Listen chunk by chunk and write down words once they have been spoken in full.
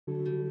Hello,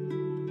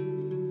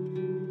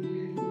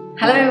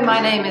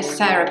 my name is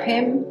Sarah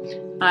Pym.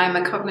 I'm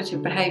a cognitive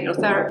behavioural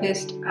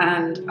therapist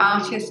and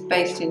artist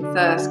based in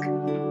Thirsk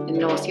in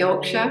North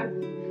Yorkshire.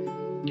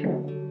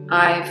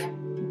 I've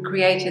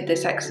created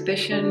this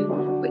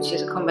exhibition, which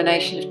is a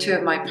combination of two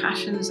of my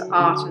passions,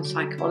 art and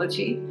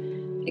psychology.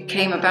 It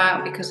came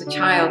about because a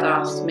child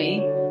asked me,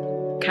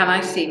 can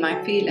I see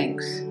my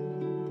feelings?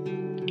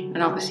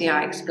 And obviously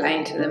I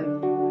explained to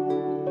them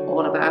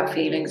all about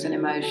feelings and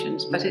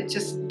emotions, but it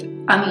just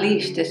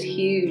unleashed this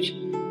huge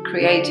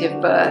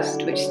creative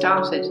burst which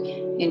started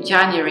in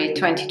January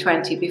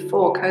 2020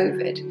 before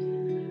COVID,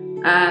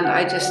 and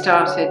I just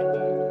started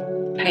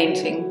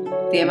painting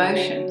the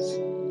emotions.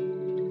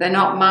 They're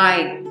not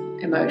my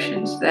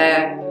emotions,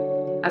 they're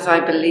as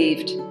I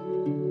believed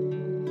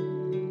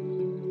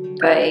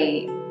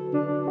they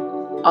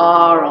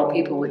are, or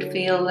people would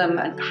feel them.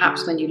 And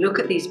perhaps when you look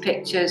at these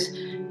pictures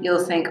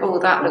you'll think, oh,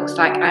 that looks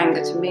like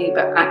anger to me,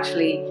 but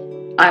actually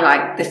I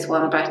like this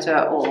one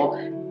better, or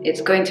it's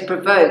going to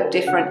provoke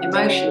different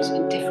emotions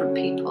in different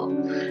people.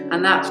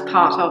 And that's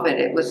part of it.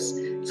 It was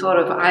sort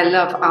of, I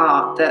love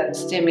art that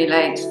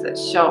stimulates, that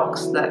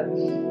shocks, that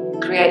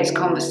creates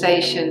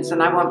conversations,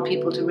 and I want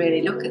people to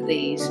really look at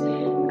these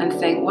and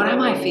think, what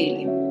am I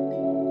feeling?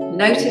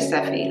 Notice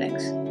their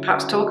feelings,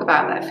 perhaps talk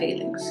about their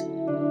feelings.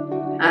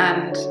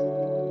 And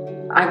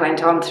I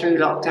went on through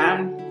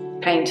lockdown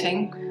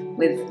painting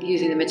with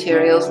using the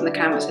materials and the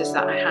canvases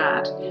that I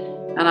had,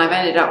 and I've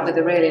ended up with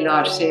a really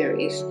large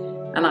series.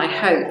 And I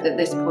hope that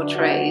this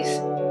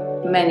portrays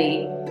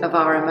many of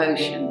our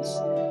emotions.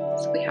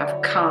 So we have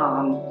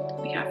calm,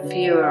 we have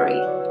fury,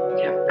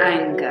 we have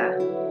anger,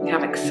 we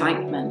have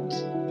excitement,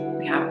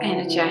 we have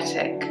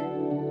energetic,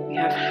 we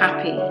have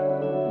happy,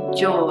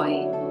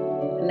 joy,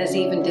 and there's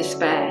even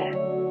despair.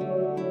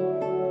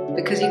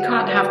 Because you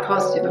can't have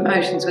positive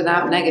emotions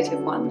without negative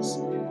ones.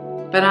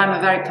 But I'm a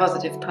very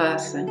positive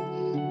person,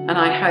 and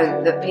I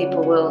hope that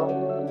people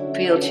will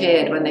feel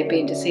cheered when they've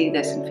been to see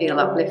this and feel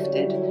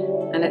uplifted.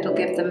 And it'll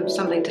give them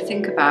something to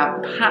think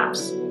about.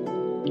 Perhaps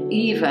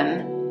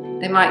even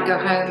they might go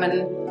home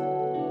and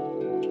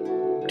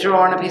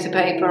draw on a piece of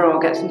paper or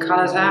get some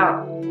colours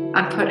out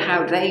and put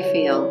how they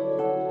feel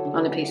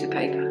on a piece of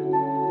paper.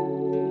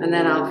 And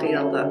then I'll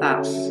feel that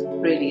that's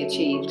really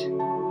achieved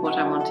what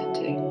I wanted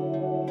to.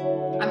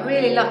 I'm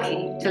really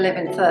lucky to live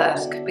in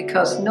Thirsk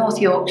because North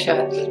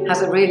Yorkshire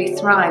has a really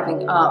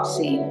thriving art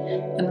scene,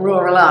 and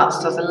Rural Arts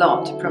does a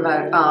lot to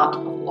promote art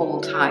of all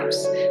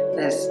types.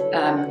 There's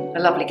a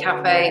lovely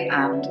cafe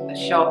and a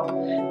shop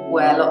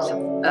where lots of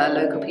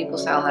local people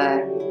sell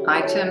their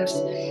items.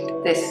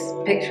 This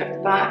picture at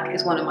the back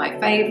is one of my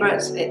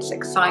favourites. It's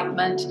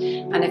excitement,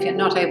 and if you're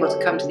not able to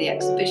come to the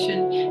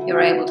exhibition,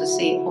 you're able to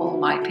see all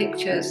my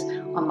pictures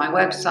on my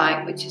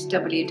website, which is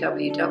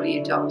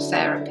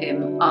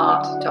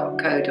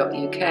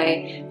www.sarahpymart.co.uk,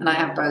 and I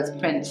have both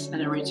prints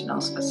and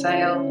originals for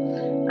sale.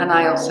 And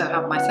I also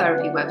have my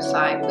therapy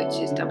website, which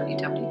is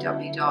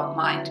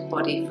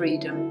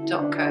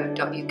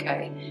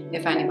www.mindbodyfreedom.co.uk,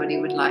 if anybody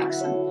would like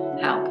some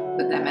help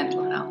with their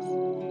mental health.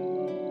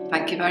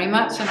 Thank you very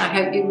much, and I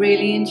hope you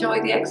really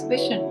enjoy the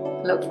exhibition.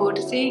 I look forward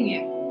to seeing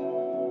you.